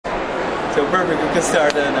So perfect, we can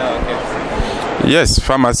start now. Okay. Yes,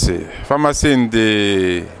 pharmacy. Pharmacy in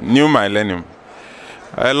the new millennium.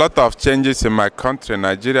 A lot of changes in my country,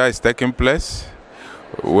 Nigeria, is taking place.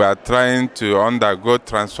 We are trying to undergo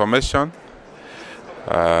transformation.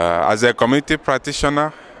 As a community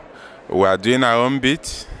practitioner, we are doing our own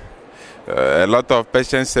bit. A lot of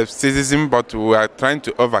patient skepticism, but we are trying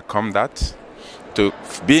to overcome that to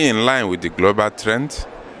be in line with the global trend.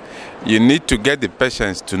 You need to get the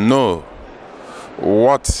patients to know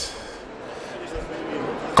what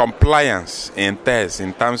compliance entails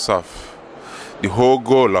in terms of the whole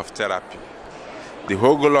goal of therapy. The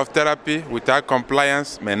whole goal of therapy without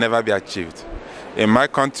compliance may never be achieved. In my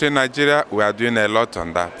country, Nigeria, we are doing a lot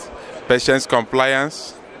on that. Patients'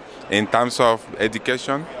 compliance in terms of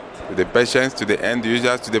education, to the patients, to the end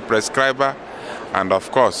users, to the prescriber, and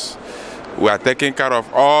of course, we are taking care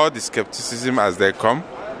of all the skepticism as they come.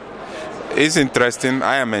 It's interesting.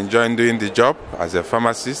 I am enjoying doing the job as a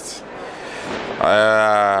pharmacist.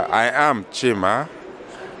 I am Chima.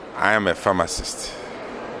 I am a pharmacist.